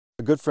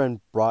A good friend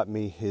brought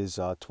me his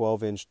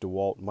 12-inch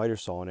DeWalt miter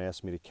saw and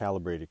asked me to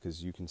calibrate it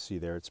because you can see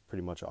there it's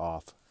pretty much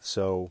off.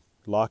 So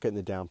lock it in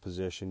the down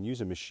position, use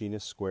a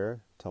machinist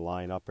square to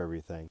line up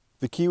everything.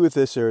 The key with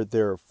this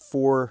there are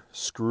 4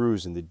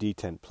 screws in the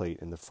detent plate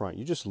in the front.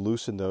 You just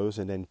loosen those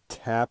and then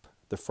tap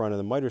the front of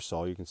the miter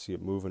saw. You can see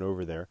it moving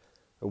over there.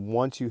 And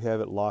once you have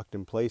it locked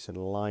in place and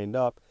lined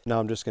up, now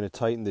I'm just going to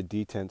tighten the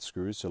detent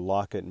screws to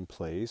lock it in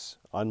place,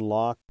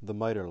 unlock the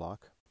miter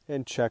lock,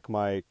 and check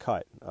my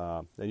cut.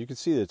 And you can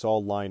see that it's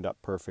all lined up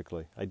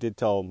perfectly. I did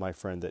tell my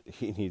friend that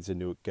he needs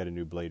to get a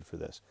new blade for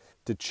this.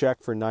 To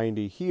check for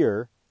 90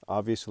 here,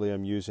 obviously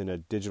I'm using a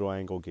digital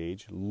angle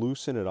gauge,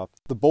 loosen it up.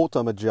 The bolt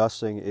I'm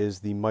adjusting is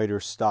the miter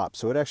stop,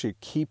 so it actually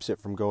keeps it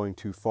from going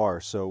too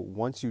far. So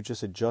once you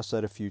just adjust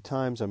that a few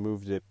times, I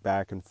moved it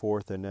back and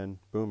forth, and then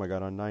boom, I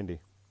got on 90.